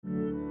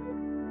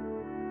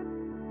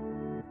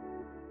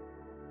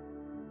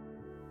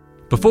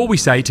Before we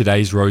say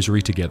today's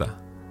rosary together,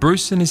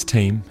 Bruce and his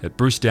team at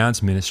Bruce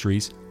Downs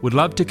Ministries would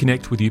love to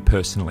connect with you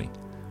personally.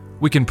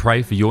 We can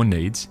pray for your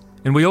needs,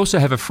 and we also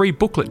have a free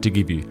booklet to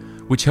give you,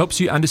 which helps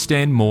you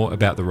understand more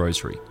about the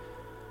rosary.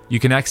 You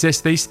can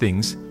access these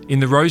things in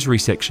the rosary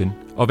section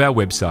of our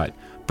website,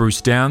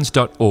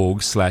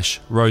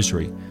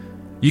 brucedowns.org/rosary.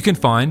 You can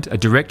find a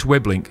direct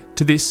web link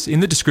to this in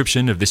the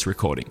description of this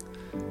recording.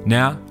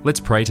 Now, let's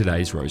pray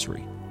today's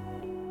rosary.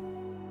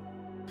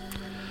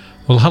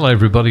 Well, hello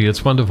everybody.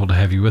 It's wonderful to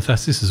have you with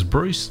us. This is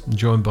Bruce,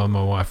 joined by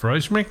my wife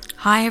Rosemary.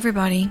 Hi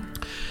everybody.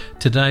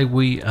 Today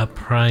we are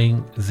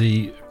praying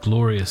the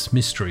glorious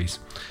mysteries.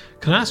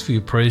 Can I ask for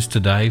your prayers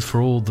today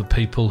for all the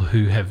people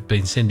who have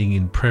been sending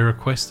in prayer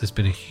requests? There's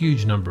been a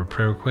huge number of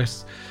prayer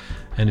requests.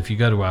 And if you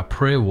go to our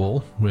prayer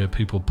wall, where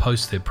people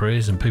post their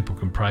prayers and people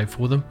can pray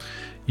for them,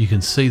 you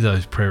can see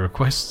those prayer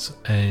requests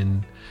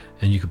and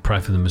you can pray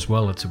for them as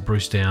well. It's at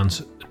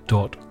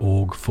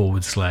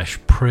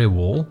brucedowns.org/prayer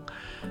wall.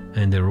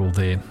 And they're all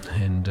there,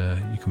 and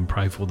you can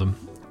pray for them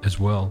as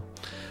well.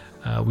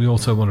 We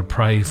also want to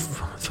pray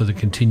for the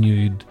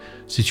continued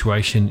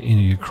situation in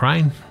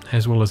Ukraine,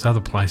 as well as other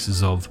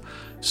places of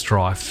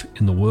strife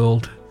in the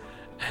world.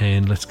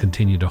 And let's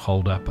continue to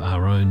hold up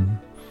our own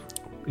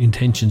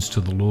intentions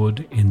to the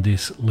Lord in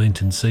this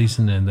Lenten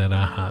season, and that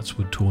our hearts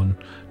would turn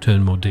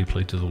more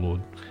deeply to the Lord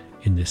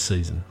in this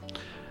season.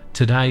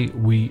 Today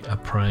we are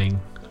praying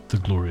the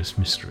glorious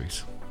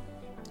mysteries.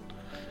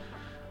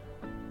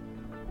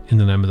 In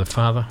the name of the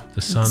Father,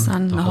 the Son,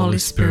 and the Holy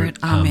Spirit.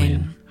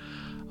 Amen.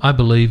 I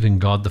believe in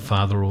God the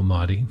Father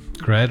Almighty,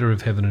 creator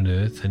of heaven and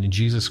earth, and in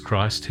Jesus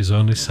Christ, his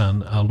only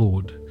Son, our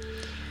Lord,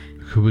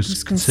 who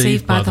was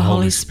conceived by the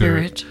Holy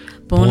Spirit,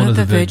 born of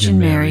the Virgin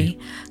Mary,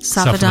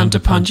 suffered under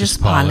Pontius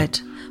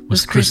Pilate,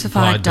 was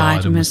crucified,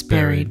 died, and was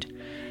buried.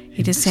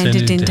 He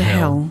descended into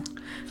hell.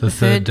 The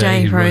third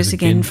day he rose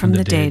again from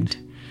the dead.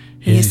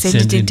 He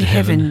ascended into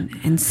heaven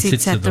and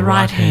sits at the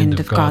right hand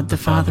of God the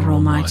Father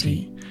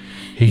Almighty.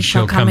 He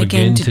shall come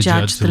again to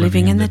judge the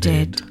living and the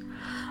dead.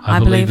 I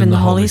believe in the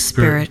Holy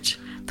Spirit,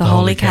 the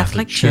Holy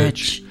Catholic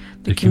Church,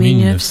 the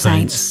communion of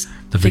saints,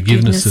 the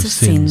forgiveness of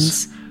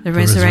sins, the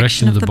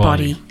resurrection of the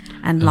body,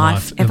 and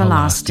life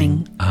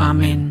everlasting.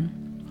 Amen.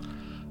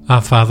 Our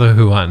Father,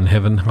 who art in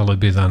heaven, hallowed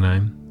be thy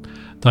name.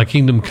 Thy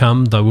kingdom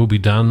come, thy will be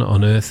done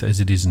on earth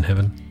as it is in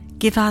heaven.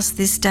 Give us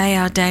this day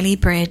our daily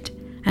bread,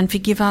 and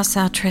forgive us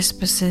our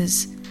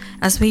trespasses,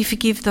 as we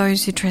forgive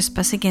those who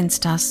trespass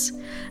against us.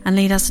 And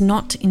lead us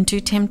not into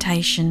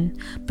temptation,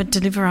 but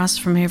deliver us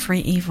from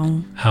every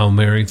evil. Hail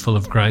Mary, full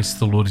of grace,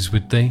 the Lord is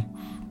with thee.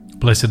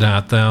 Blessed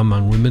art thou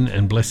among women,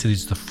 and blessed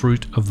is the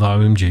fruit of thy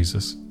womb,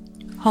 Jesus.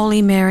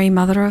 Holy Mary,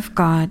 Mother of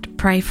God,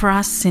 pray for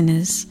us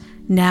sinners,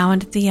 now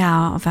and at the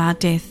hour of our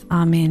death.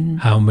 Amen.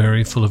 Hail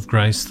Mary, full of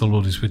grace, the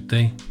Lord is with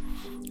thee.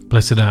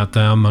 Blessed art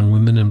thou among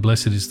women, and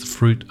blessed is the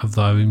fruit of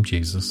thy womb,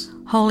 Jesus.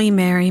 Holy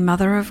Mary,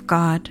 Mother of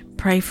God,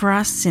 pray for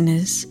us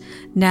sinners,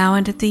 now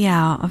and at the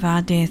hour of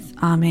our death.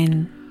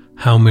 Amen.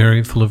 Hail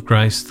Mary, full of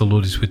grace, the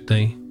Lord is with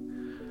thee.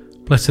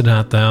 Blessed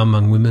art thou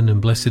among women, and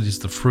blessed is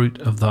the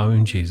fruit of thy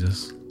womb,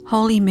 Jesus.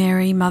 Holy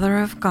Mary, Mother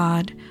of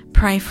God,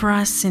 pray for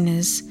us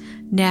sinners,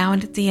 now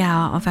and at the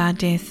hour of our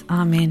death.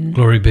 Amen.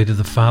 Glory be to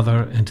the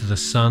Father, and to the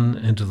Son,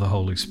 and to the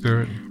Holy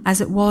Spirit. As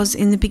it was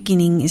in the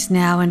beginning, is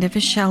now, and ever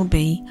shall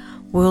be,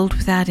 world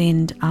without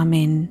end.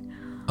 Amen.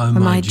 O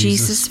my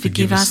Jesus,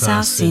 forgive us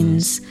our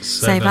sins,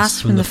 save us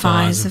from the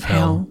fires of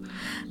hell.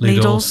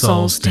 Lead all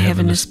souls to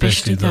heaven,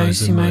 especially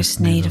those who most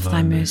need of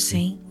thy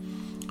mercy.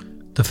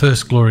 The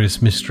first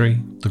glorious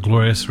mystery, the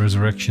glorious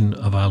resurrection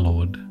of our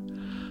Lord.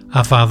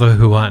 Our Father,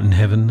 who art in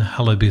heaven,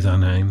 hallowed be thy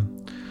name.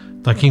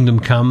 Thy kingdom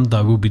come,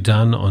 thy will be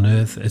done on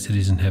earth as it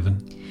is in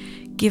heaven.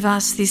 Give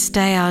us this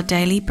day our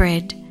daily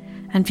bread,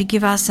 and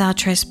forgive us our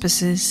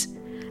trespasses,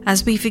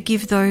 as we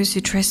forgive those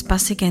who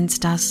trespass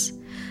against us.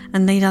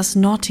 And lead us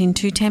not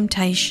into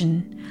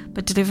temptation,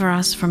 but deliver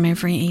us from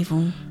every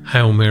evil.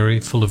 Hail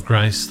Mary, full of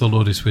grace, the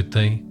Lord is with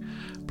thee.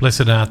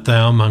 Blessed art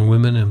thou among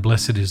women, and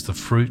blessed is the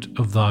fruit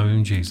of thy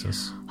womb,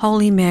 Jesus.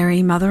 Holy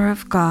Mary, Mother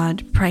of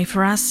God, pray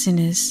for us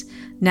sinners,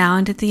 now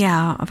and at the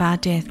hour of our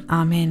death.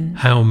 Amen.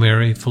 Hail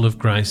Mary, full of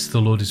grace, the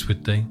Lord is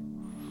with thee.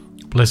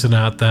 Blessed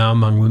art thou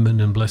among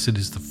women, and blessed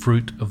is the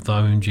fruit of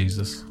thy womb,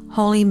 Jesus.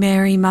 Holy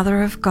Mary,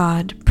 Mother of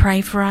God, pray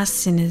for us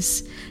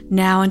sinners,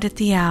 now and at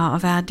the hour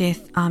of our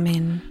death.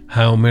 Amen.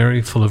 Hail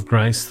Mary, full of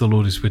grace, the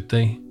Lord is with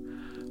thee.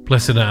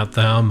 Blessed art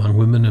thou among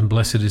women, and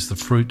blessed is the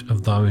fruit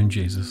of thy womb,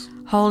 Jesus.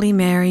 Holy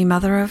Mary,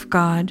 Mother of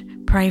God,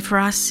 pray for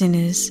us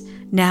sinners,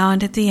 now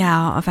and at the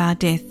hour of our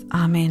death.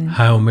 Amen.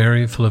 Hail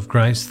Mary, full of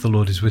grace, the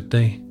Lord is with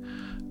thee.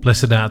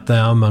 Blessed art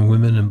thou among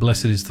women, and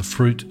blessed is the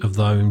fruit of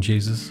thy womb,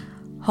 Jesus.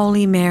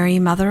 Holy Mary,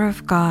 Mother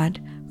of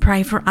God,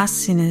 pray for us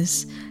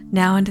sinners,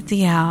 now and at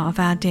the hour of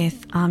our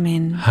death.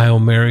 Amen. Hail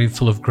Mary,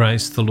 full of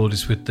grace, the Lord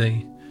is with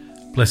thee.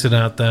 Blessed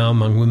art thou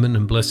among women,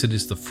 and blessed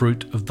is the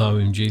fruit of thy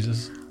womb,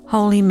 Jesus.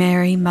 Holy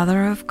Mary,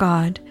 Mother of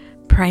God,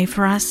 pray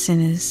for us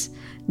sinners,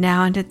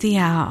 now and at the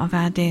hour of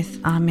our death.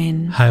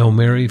 Amen. Hail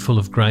Mary, full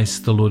of grace,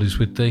 the Lord is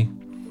with thee.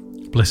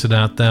 Blessed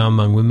art thou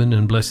among women,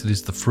 and blessed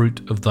is the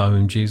fruit of thy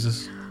womb,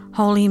 Jesus.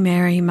 Holy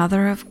Mary,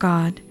 Mother of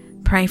God,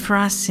 pray for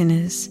us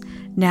sinners,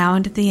 now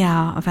and at the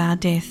hour of our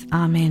death.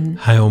 Amen.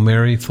 Hail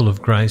Mary, full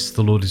of grace,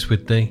 the Lord is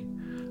with thee.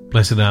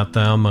 Blessed art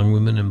thou among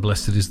women, and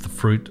blessed is the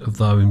fruit of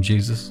thy womb,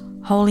 Jesus.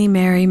 Holy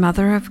Mary,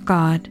 Mother of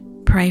God,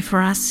 pray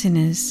for us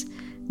sinners,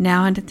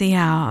 now and at the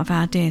hour of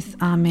our death.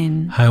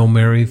 Amen. Hail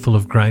Mary, full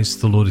of grace,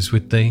 the Lord is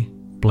with thee.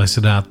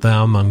 Blessed art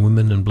thou among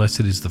women, and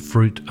blessed is the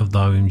fruit of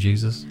thy womb,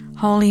 Jesus.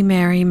 Holy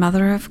Mary,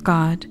 Mother of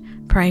God,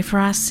 pray for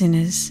us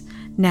sinners,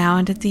 now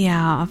and at the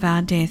hour of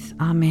our death.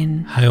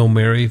 Amen. Hail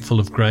Mary, full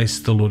of grace,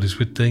 the Lord is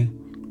with thee.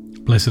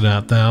 Blessed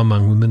art thou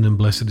among women, and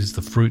blessed is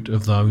the fruit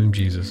of thy womb,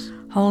 Jesus.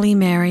 Holy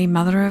Mary,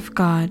 Mother of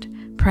God,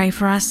 pray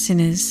for us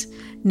sinners,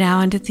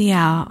 now and at the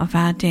hour of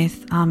our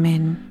death.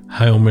 Amen.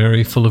 Hail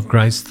Mary, full of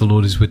grace, the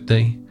Lord is with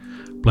thee.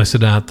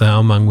 Blessed art thou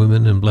among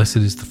women, and blessed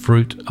is the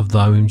fruit of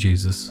thy womb,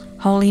 Jesus.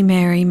 Holy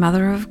Mary,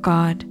 Mother of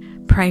God,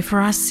 pray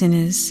for us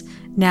sinners,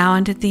 now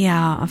and at the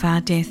hour of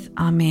our death.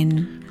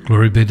 Amen.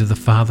 Glory be to the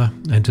Father,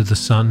 and to the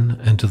Son,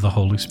 and to the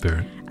Holy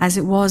Spirit. As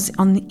it was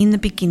in the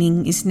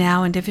beginning, is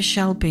now, and ever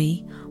shall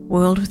be,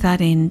 world without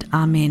end.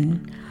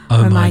 Amen.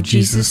 O my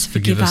Jesus,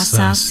 forgive us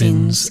our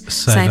sins,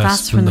 save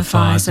us from the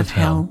fires of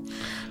hell.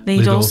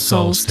 Lead all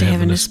souls to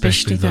heaven,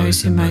 especially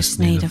those who most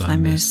need of thy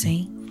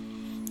mercy.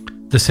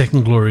 The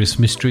second glorious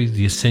mystery,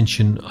 the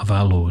Ascension of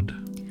our Lord.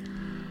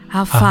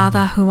 Our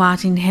Father, who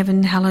art in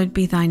heaven, hallowed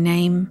be thy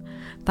name.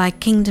 Thy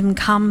kingdom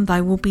come,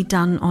 thy will be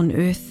done on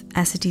earth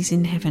as it is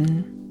in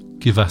heaven.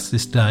 Give us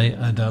this day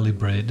our daily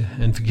bread,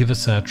 and forgive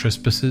us our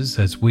trespasses,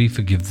 as we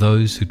forgive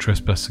those who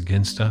trespass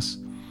against us.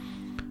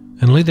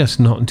 And lead us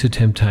not into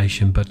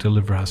temptation, but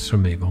deliver us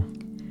from evil.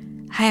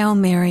 Hail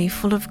Mary,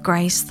 full of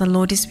grace, the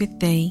Lord is with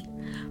thee.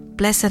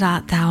 Blessed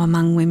art thou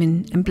among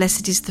women, and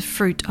blessed is the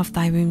fruit of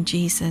thy womb,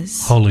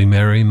 Jesus. Holy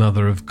Mary,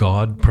 Mother of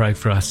God, pray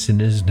for us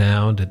sinners,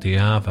 now and at the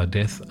hour of our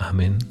death.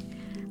 Amen.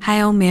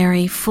 Hail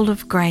Mary, full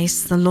of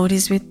grace, the Lord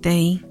is with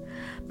thee.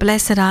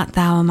 Blessed art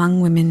thou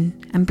among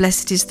women, and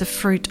blessed is the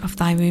fruit of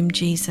thy womb,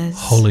 Jesus.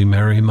 Holy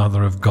Mary,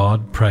 Mother of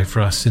God, pray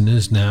for us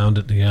sinners, now and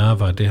at the hour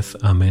of our death.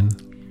 Amen.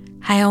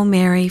 Hail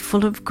Mary,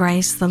 full of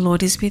grace, the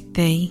Lord is with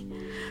thee.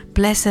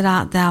 Blessed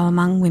art thou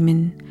among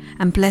women,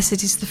 and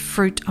blessed is the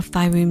fruit of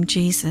thy womb,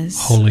 Jesus.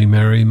 Holy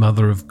Mary,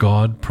 Mother of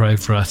God, pray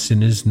for us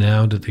sinners,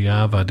 now and at the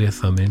hour of our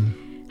death.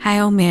 Amen.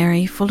 Hail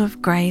Mary, full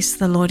of grace,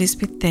 the Lord is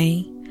with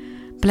thee.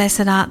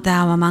 Blessed art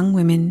thou among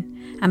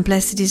women, and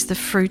blessed is the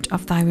fruit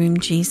of thy womb,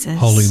 Jesus.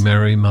 Holy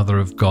Mary, Mother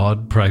of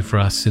God, pray for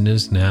us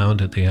sinners, now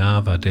and at the hour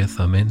of our death.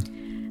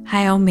 Amen.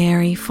 Hail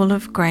Mary, full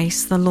of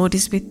grace, the Lord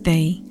is with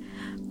thee.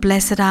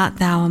 Blessed art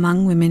thou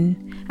among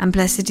women, and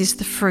blessed is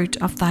the fruit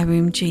of thy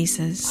womb,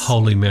 Jesus.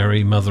 Holy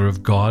Mary, Mother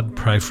of God,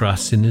 pray for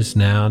us sinners,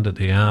 now and at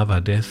the hour of our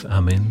death.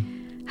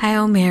 Amen.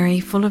 Hail Mary,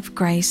 full of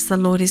grace, the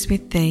Lord is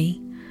with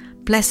thee.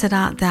 Blessed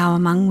art thou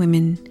among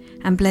women,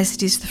 and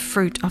blessed is the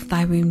fruit of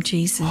thy womb,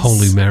 Jesus.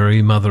 Holy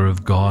Mary, Mother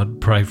of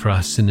God, pray for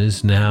us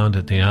sinners, now and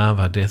at the hour of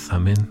our death.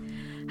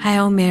 Amen.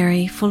 Hail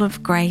Mary, full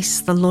of grace,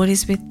 the Lord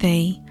is with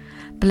thee.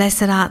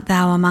 Blessed art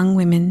thou among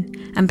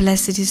women, and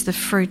blessed is the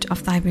fruit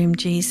of thy womb,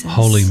 Jesus.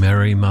 Holy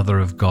Mary, Mother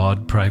of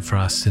God, pray for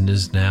us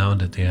sinners, now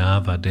and at the hour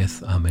of our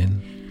death.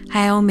 Amen.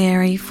 Hail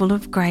Mary, full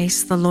of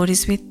grace, the Lord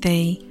is with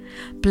thee.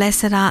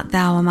 Blessed art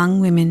thou among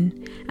women,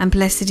 and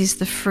blessed is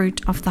the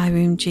fruit of thy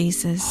womb,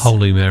 Jesus.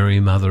 Holy Mary,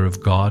 Mother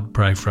of God,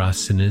 pray for us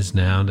sinners,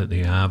 now and at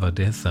the hour of our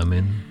death.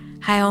 Amen.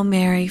 Hail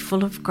Mary,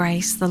 full of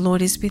grace, the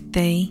Lord is with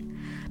thee.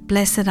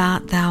 Blessed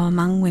art thou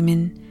among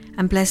women,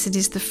 and blessed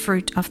is the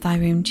fruit of thy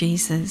womb,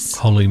 Jesus.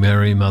 Holy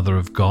Mary, Mother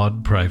of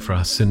God, pray for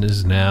us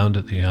sinners, now and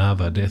at the hour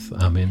of our death.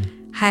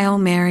 Amen. Hail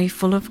Mary,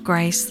 full of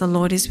grace, the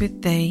Lord is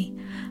with thee.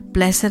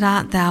 Blessed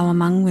art thou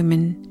among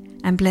women,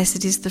 and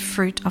blessed is the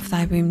fruit of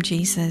thy womb,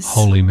 Jesus.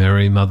 Holy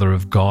Mary, Mother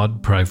of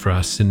God, pray for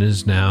us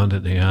sinners, now and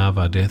at the hour of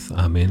our death.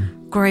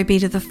 Amen. Glory be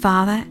to the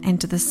Father, and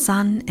to the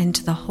Son, and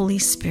to the Holy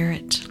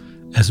Spirit.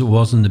 As it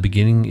was in the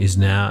beginning, is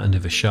now, and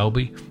ever shall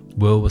be,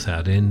 world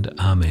without end.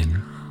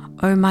 Amen.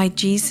 O my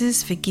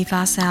Jesus, forgive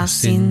us our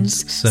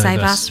sins,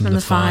 save us from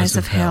the fires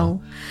of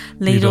hell.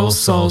 Lead all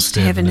souls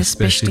to heaven,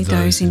 especially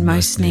those in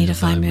most need of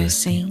thy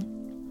mercy.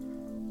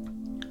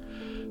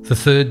 The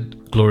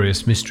third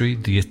glorious mystery,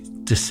 the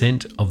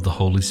descent of the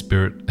Holy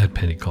Spirit at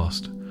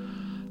Pentecost.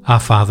 Our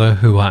Father,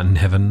 who art in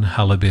heaven,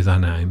 hallowed be thy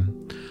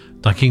name.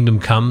 Thy kingdom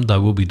come, thy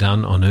will be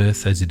done on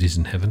earth as it is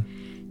in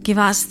heaven. Give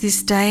us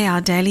this day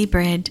our daily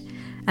bread,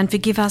 and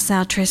forgive us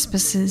our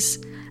trespasses,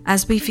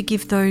 as we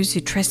forgive those who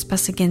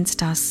trespass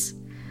against us.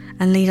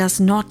 And lead us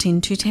not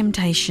into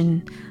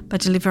temptation,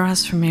 but deliver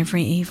us from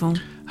every evil.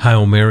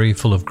 Hail Mary,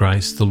 full of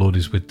grace, the Lord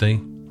is with thee.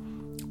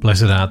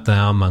 Blessed art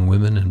thou among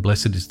women, and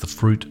blessed is the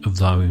fruit of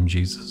thy womb,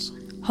 Jesus.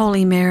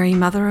 Holy Mary,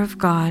 Mother of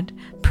God,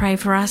 pray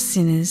for us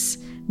sinners,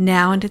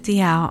 now and at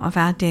the hour of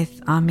our death.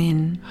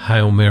 Amen.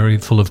 Hail Mary,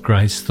 full of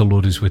grace, the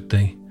Lord is with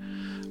thee.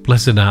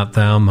 Blessed art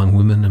thou among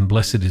women, and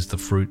blessed is the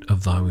fruit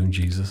of thy womb,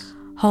 Jesus.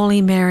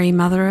 Holy Mary,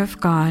 Mother of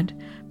God,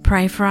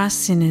 pray for us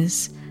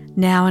sinners,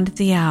 now and at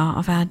the hour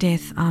of our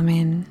death.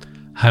 Amen.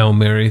 Hail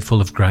Mary,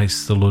 full of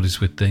grace, the Lord is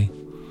with thee.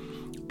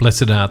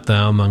 Blessed art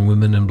thou among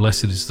women, and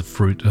blessed is the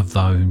fruit of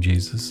thy womb,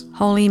 Jesus.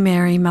 Holy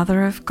Mary,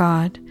 Mother of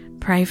God,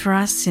 pray for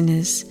us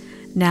sinners,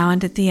 now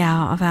and at the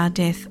hour of our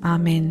death.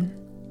 Amen.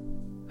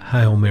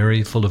 Hail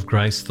Mary, full of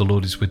grace, the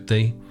Lord is with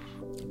thee.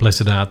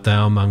 Blessed art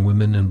thou among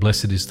women, and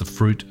blessed is the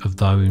fruit of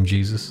thy womb,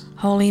 Jesus.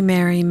 Holy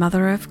Mary,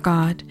 Mother of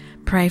God,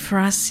 pray for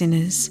us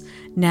sinners,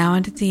 now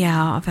and at the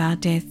hour of our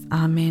death.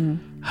 Amen.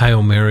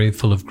 Hail Mary,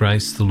 full of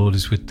grace, the Lord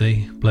is with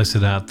thee.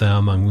 Blessed art thou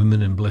among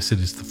women, and blessed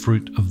is the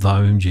fruit of thy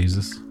womb,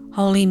 Jesus.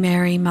 Holy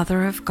Mary,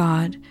 Mother of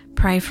God,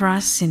 pray for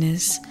us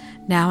sinners,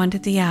 now and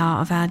at the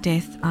hour of our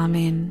death.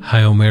 Amen.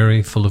 Hail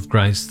Mary, full of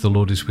grace, the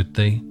Lord is with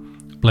thee.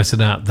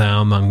 Blessed art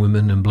thou among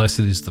women, and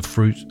blessed is the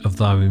fruit of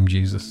thy womb,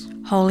 Jesus.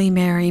 Holy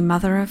Mary,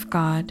 Mother of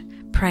God,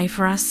 pray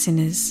for us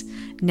sinners,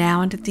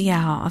 now and at the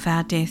hour of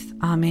our death.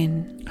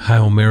 Amen.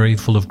 Hail Mary,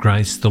 full of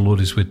grace, the Lord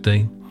is with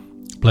thee.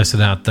 Blessed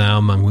art thou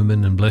among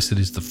women, and blessed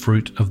is the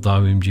fruit of thy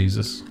womb,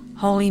 Jesus.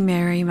 Holy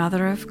Mary,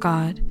 Mother of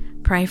God,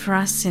 pray for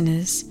us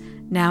sinners,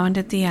 now and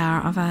at the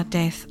hour of our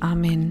death.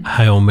 Amen.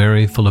 Hail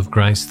Mary, full of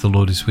grace, the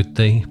Lord is with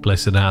thee.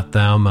 Blessed art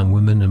thou among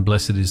women, and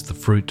blessed is the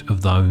fruit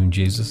of thy womb,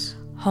 Jesus.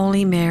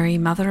 Holy Mary,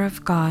 Mother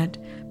of God,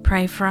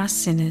 pray for us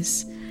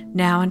sinners,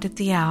 now and at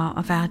the hour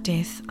of our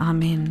death.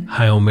 Amen.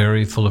 Hail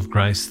Mary, full of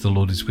grace, the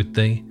Lord is with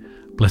thee.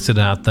 Blessed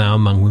art thou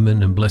among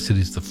women, and blessed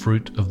is the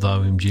fruit of thy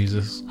womb,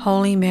 Jesus.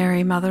 Holy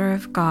Mary, Mother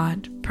of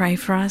God, pray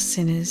for us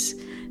sinners,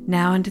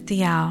 now and at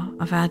the hour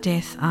of our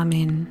death.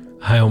 Amen.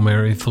 Hail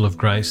Mary, full of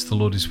grace, the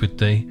Lord is with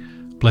thee.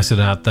 Blessed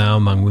art thou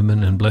among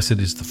women, and blessed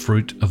is the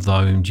fruit of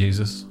thy womb,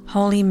 Jesus.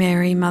 Holy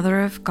Mary,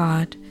 Mother of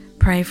God,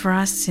 pray for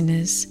us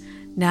sinners,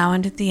 now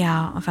and at the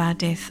hour of our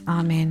death.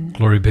 Amen.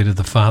 Glory be to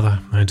the Father,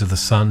 and to the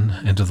Son,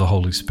 and to the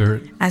Holy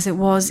Spirit. As it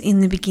was in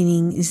the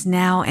beginning, is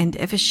now, and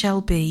ever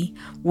shall be,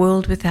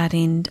 world without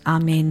end.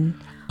 Amen.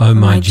 O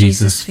my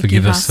Jesus,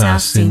 forgive us our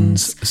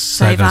sins,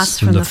 save us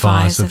from the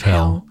fires of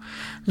hell.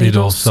 Lead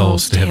all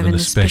souls to heaven,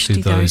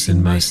 especially those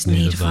in most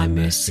need of thy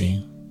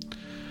mercy.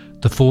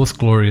 The fourth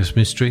glorious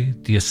mystery,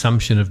 the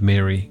Assumption of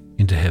Mary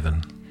into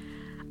heaven.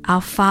 Our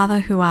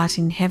Father who art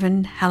in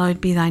heaven, hallowed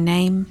be thy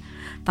name.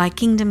 Thy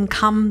kingdom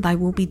come, thy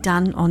will be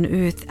done on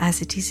earth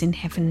as it is in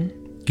heaven.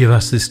 Give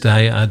us this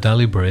day our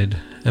daily bread,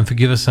 and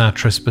forgive us our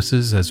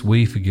trespasses as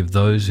we forgive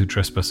those who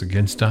trespass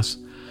against us.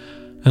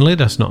 And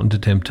lead us not into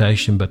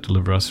temptation, but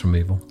deliver us from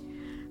evil.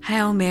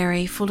 Hail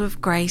Mary, full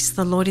of grace,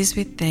 the Lord is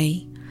with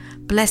thee.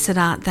 Blessed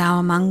art thou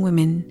among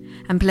women,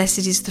 and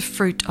blessed is the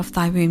fruit of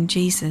thy womb,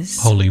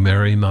 Jesus. Holy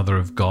Mary, Mother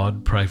of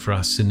God, pray for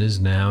us sinners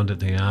now and at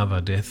the hour of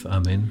our death.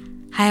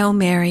 Amen. Hail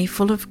Mary,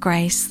 full of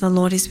grace, the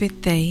Lord is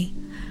with thee.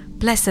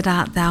 Blessed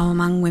art thou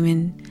among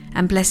women,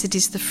 and blessed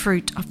is the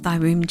fruit of thy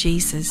womb,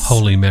 Jesus.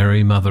 Holy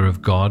Mary, Mother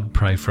of God,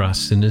 pray for us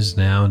sinners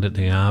now and at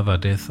the hour of our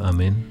death.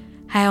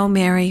 Amen. Hail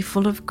Mary,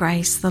 full of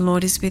grace, the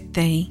Lord is with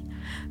thee.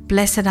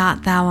 Blessed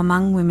art thou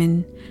among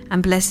women,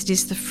 and blessed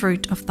is the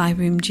fruit of thy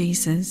womb,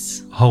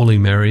 Jesus. Holy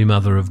Mary,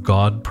 Mother of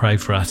God, pray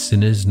for us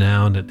sinners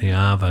now and at the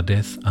hour of our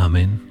death.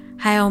 Amen.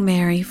 Hail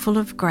Mary, full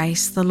of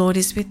grace, the Lord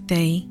is with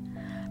thee.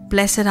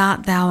 Blessed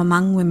art thou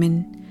among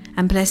women,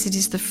 and blessed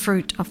is the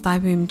fruit of thy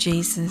womb,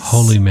 Jesus.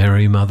 Holy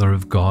Mary, Mother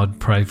of God,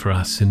 pray for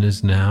us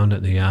sinners now and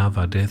at the hour of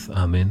our death.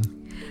 Amen.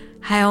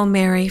 Hail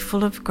Mary,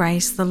 full of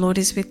grace, the Lord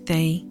is with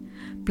thee.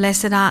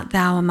 Blessed art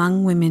thou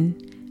among women,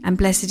 and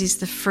blessed is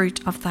the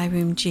fruit of thy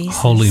womb, Jesus.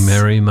 Holy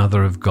Mary,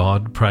 Mother of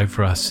God, pray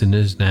for us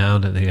sinners now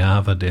and at the hour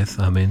of our death.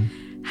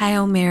 Amen.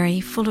 Hail Mary,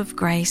 full of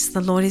grace,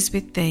 the Lord is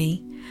with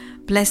thee.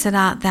 Blessed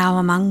art thou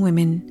among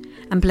women,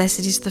 and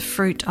blessed is the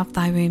fruit of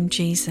thy womb,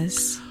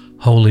 Jesus.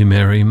 Holy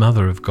Mary,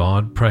 Mother of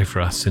God, pray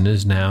for us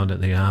sinners now and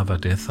at the hour of our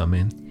death.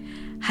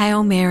 Amen.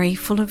 Hail Mary,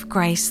 full of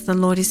grace, the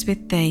Lord is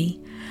with thee.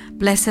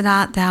 Blessed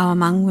art thou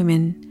among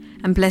women,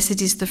 and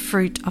blessed is the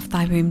fruit of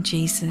thy womb,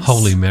 Jesus.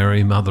 Holy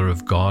Mary, Mother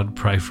of God,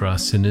 pray for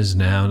us sinners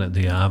now and at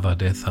the hour of our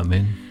death.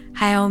 Amen.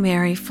 Hail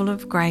Mary, full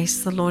of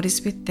grace, the Lord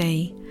is with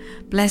thee.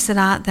 Blessed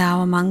art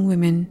thou among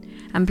women,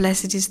 and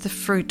blessed is the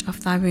fruit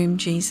of thy womb,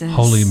 Jesus.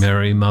 Holy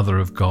Mary, Mother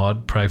of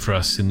God, pray for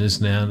us sinners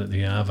now and at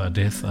the hour of our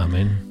death.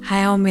 Amen.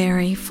 Hail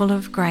Mary, full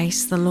of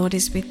grace, the Lord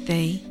is with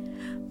thee.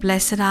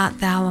 Blessed art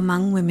thou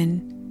among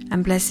women,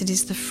 and blessed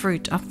is the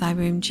fruit of thy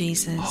womb,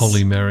 Jesus.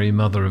 Holy Mary,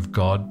 Mother of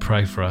God,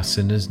 pray for us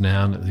sinners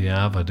now and at the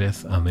hour of our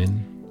death.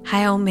 Amen.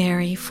 Hail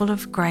Mary, full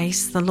of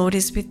grace, the Lord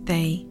is with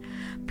thee.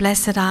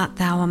 Blessed art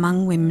thou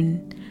among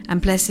women,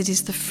 and blessed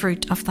is the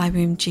fruit of thy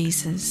womb,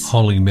 Jesus.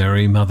 Holy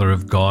Mary, Mother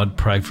of God,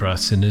 pray for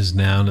us sinners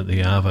now and at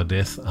the hour of our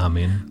death.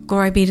 Amen.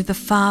 Glory be to the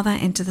Father,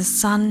 and to the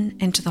Son,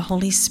 and to the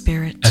Holy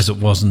Spirit. As it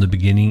was in the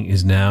beginning,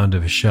 is now, and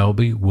ever shall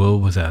be,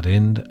 world without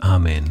end.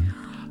 Amen.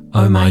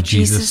 O my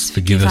Jesus,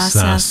 forgive us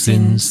our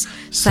sins,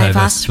 save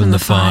us from the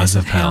fires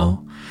of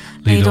hell.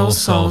 Lead all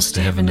souls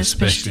to heaven,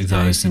 especially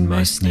those in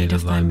most need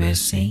of thy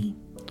mercy.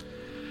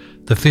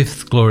 The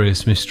fifth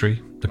glorious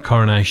mystery, the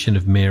coronation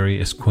of Mary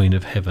as Queen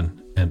of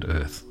heaven and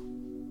earth.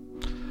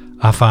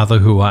 Our Father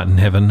who art in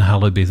heaven,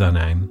 hallowed be thy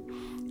name.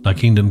 Thy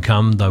kingdom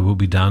come, thy will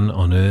be done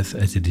on earth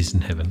as it is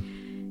in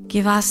heaven.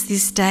 Give us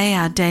this day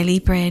our daily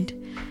bread,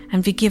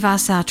 And forgive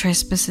us our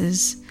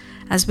trespasses,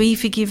 as we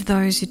forgive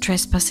those who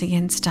trespass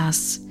against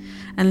us.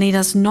 And lead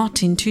us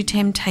not into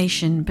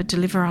temptation, but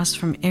deliver us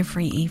from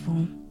every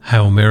evil.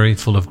 Hail Mary,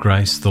 full of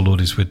grace, the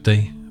Lord is with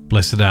thee.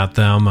 Blessed art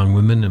thou among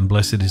women, and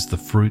blessed is the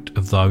fruit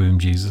of thy womb,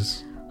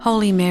 Jesus.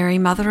 Holy Mary,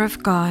 Mother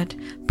of God,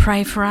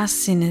 pray for us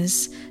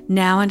sinners,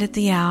 now and at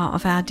the hour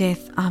of our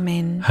death.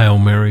 Amen. Hail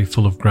Mary,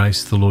 full of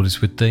grace, the Lord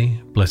is with thee.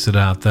 Blessed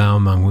art thou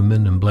among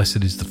women, and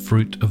blessed is the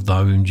fruit of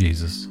thy womb,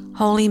 Jesus.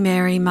 Holy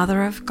Mary,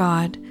 Mother of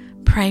God,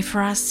 pray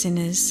for us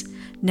sinners,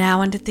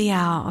 now and at the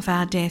hour of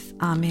our death.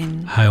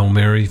 Amen. Hail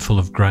Mary, full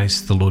of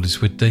grace, the Lord is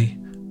with thee.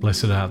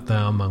 Blessed art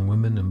thou among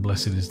women, and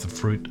blessed is the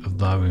fruit of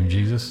thy womb,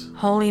 Jesus.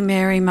 Holy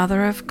Mary,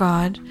 Mother of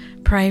God,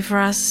 pray for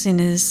us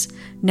sinners,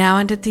 now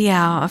and at the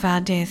hour of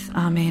our death.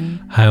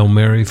 Amen. Hail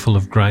Mary, full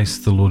of grace,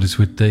 the Lord is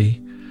with thee.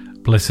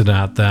 Blessed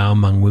art thou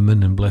among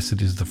women, and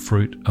blessed is the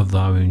fruit of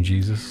thy womb,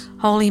 Jesus.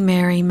 Holy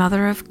Mary,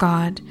 Mother of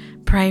God,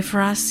 pray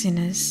for us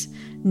sinners,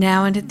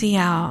 now and at the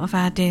hour of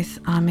our death.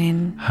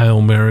 Amen.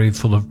 Hail Mary,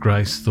 full of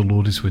grace, the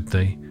Lord is with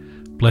thee.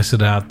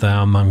 Blessed art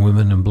thou among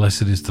women, and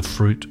blessed is the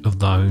fruit of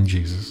thy womb,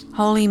 Jesus.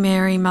 Holy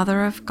Mary,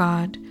 Mother of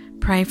God,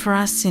 pray for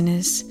us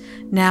sinners,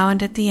 now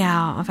and at the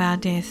hour of our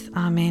death.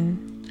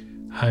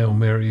 Amen. Hail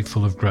Mary,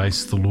 full of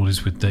grace, the Lord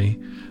is with thee.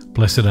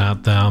 Blessed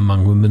art thou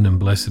among women, and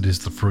blessed is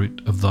the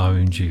fruit of thy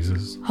womb,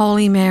 Jesus.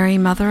 Holy Mary,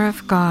 Mother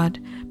of God,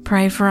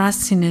 pray for us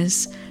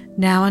sinners,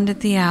 now and at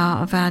the hour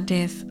of our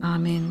death.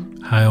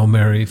 Amen. Hail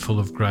Mary,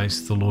 full of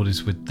grace, the Lord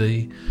is with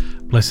thee.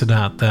 Blessed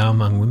art thou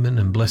among women,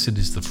 and blessed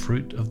is the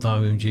fruit of thy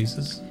womb,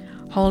 Jesus.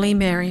 Holy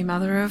Mary,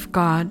 Mother of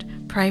God,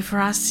 pray for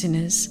us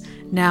sinners,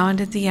 now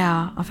and at the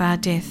hour of our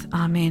death.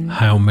 Amen.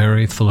 Hail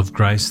Mary, full of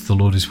grace, the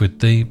Lord is with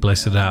thee.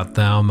 Blessed art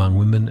thou among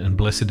women, and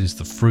blessed is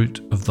the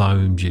fruit of thy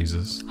womb,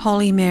 Jesus.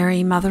 Holy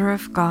Mary, Mother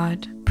of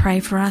God, pray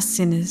for us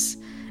sinners,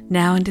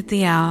 now and at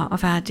the hour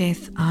of our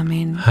death.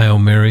 Amen. Hail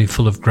Mary,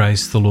 full of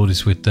grace, the Lord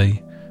is with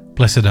thee.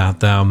 Blessed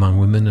art thou among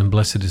women, and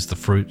blessed is the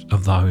fruit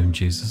of thy womb,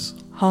 Jesus.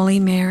 Holy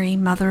Mary,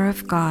 Mother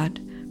of God,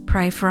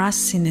 pray for us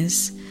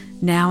sinners,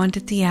 now and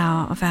at the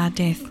hour of our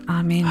death.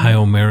 Amen.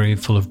 Hail Mary,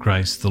 full of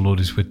grace, the Lord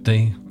is with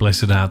thee.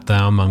 Blessed art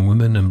thou among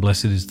women, and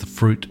blessed is the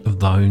fruit of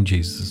thy womb,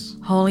 Jesus.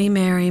 Holy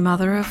Mary,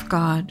 Mother of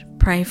God,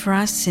 pray for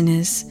us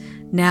sinners,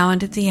 now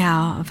and at the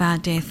hour of our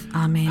death.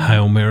 Amen.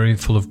 Hail Mary,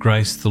 full of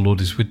grace, the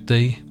Lord is with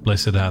thee.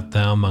 Blessed art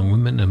thou among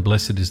women, and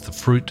blessed is the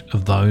fruit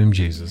of thy womb,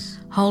 Jesus.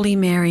 Holy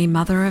Mary,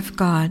 Mother of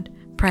God,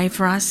 pray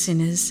for us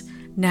sinners,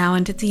 now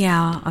and at the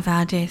hour of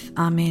our death.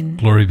 Amen.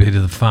 Glory be to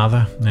the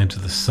Father, and to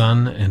the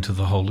Son, and to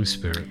the Holy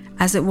Spirit.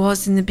 As it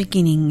was in the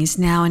beginning, is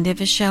now, and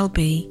ever shall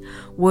be,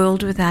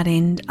 world without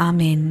end.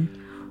 Amen.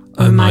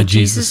 O my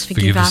Jesus,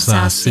 forgive us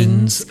our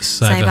sins,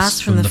 save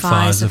us from the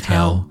fires of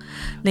hell.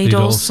 Lead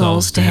all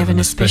souls to heaven,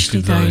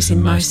 especially those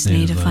in most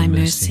need of thy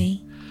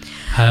mercy.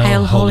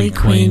 Hail, Holy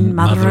Queen,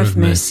 Mother of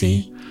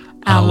Mercy,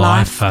 our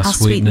life, our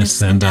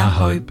sweetness, and our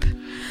hope.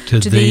 To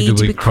thee do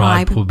we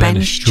cry, poor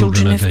banished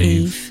children of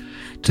Eve.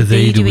 To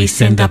thee do we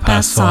send up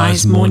our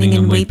sighs, mourning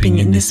and weeping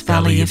in this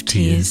valley of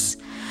tears.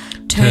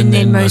 Turn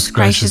then, most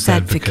gracious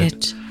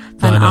Advocate,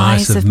 thine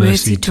eyes of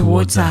mercy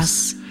towards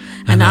us,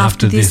 and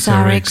after this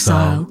our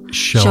exile,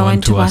 show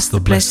unto us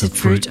the blessed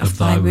fruit of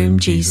thy womb,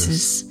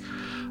 Jesus.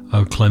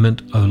 O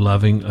clement, O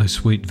loving, O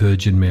sweet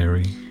Virgin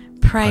Mary,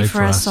 pray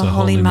for us, O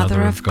Holy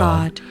Mother of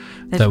God,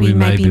 that we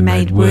may be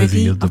made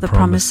worthy of the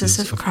promises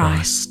of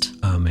Christ.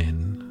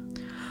 Amen.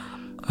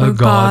 O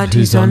God,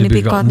 whose only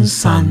begotten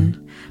Son,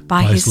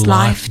 by his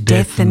life,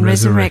 death, and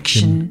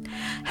resurrection,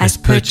 has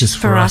purchased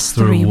for us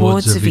the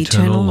rewards of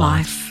eternal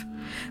life,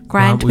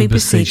 grant, we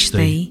beseech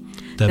thee,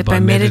 that by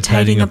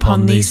meditating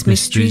upon these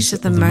mysteries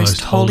of the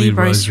most holy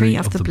rosary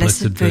of the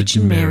Blessed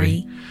Virgin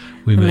Mary,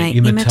 we may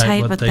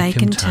imitate what they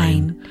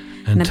contain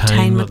and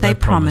obtain what they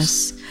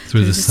promise,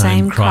 through the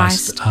same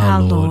Christ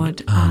our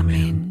Lord.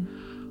 Amen.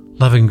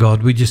 Loving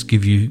God, we just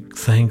give you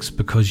thanks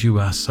because you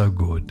are so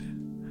good.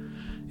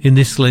 In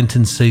this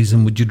Lenten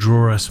season, would you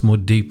draw us more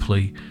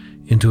deeply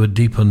into a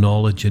deeper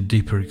knowledge, a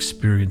deeper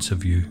experience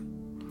of you?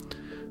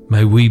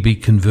 May we be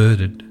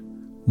converted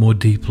more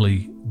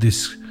deeply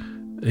this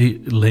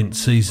Lent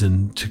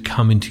season to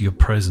come into your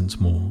presence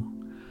more.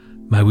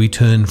 May we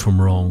turn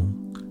from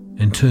wrong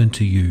and turn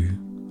to you.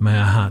 May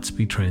our hearts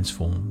be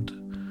transformed.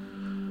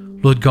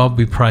 Lord God,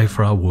 we pray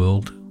for our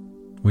world.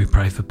 We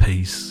pray for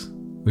peace.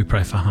 We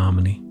pray for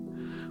harmony.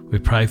 We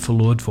pray for,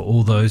 Lord, for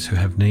all those who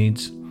have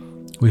needs.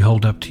 We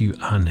hold up to you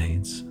our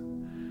needs.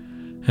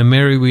 And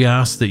Mary, we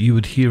ask that you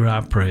would hear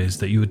our prayers,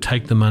 that you would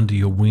take them under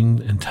your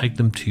wing and take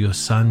them to your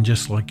Son,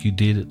 just like you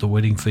did at the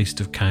wedding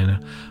feast of Cana,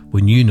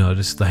 when you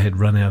noticed they had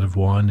run out of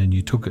wine and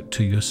you took it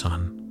to your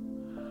Son.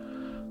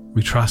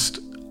 We trust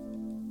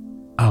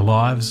our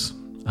lives,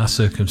 our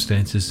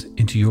circumstances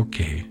into your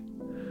care.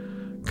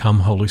 Come,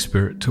 Holy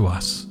Spirit, to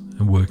us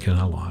and work in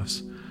our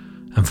lives.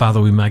 And Father,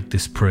 we make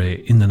this prayer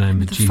in the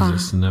name of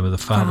Jesus, in the name of the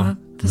Father,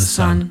 the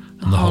Son,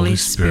 and the Holy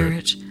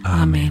Spirit.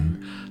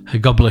 Amen. Hey,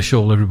 God bless you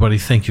all, everybody.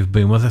 Thank you for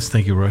being with us.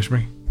 Thank you,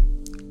 Rosemary.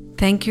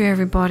 Thank you,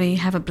 everybody.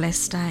 Have a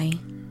blessed day.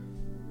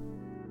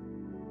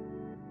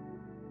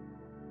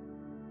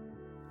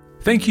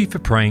 Thank you for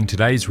praying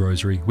today's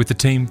rosary with the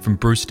team from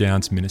Bruce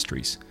Downs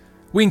Ministries.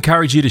 We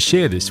encourage you to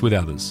share this with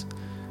others.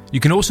 You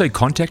can also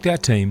contact our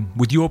team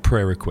with your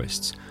prayer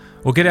requests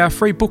or get our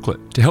free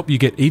booklet to help you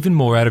get even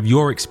more out of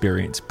your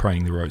experience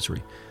praying the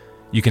rosary.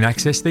 You can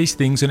access these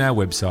things on our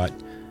website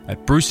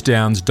at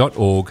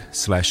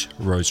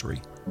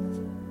brucedowns.org/rosary.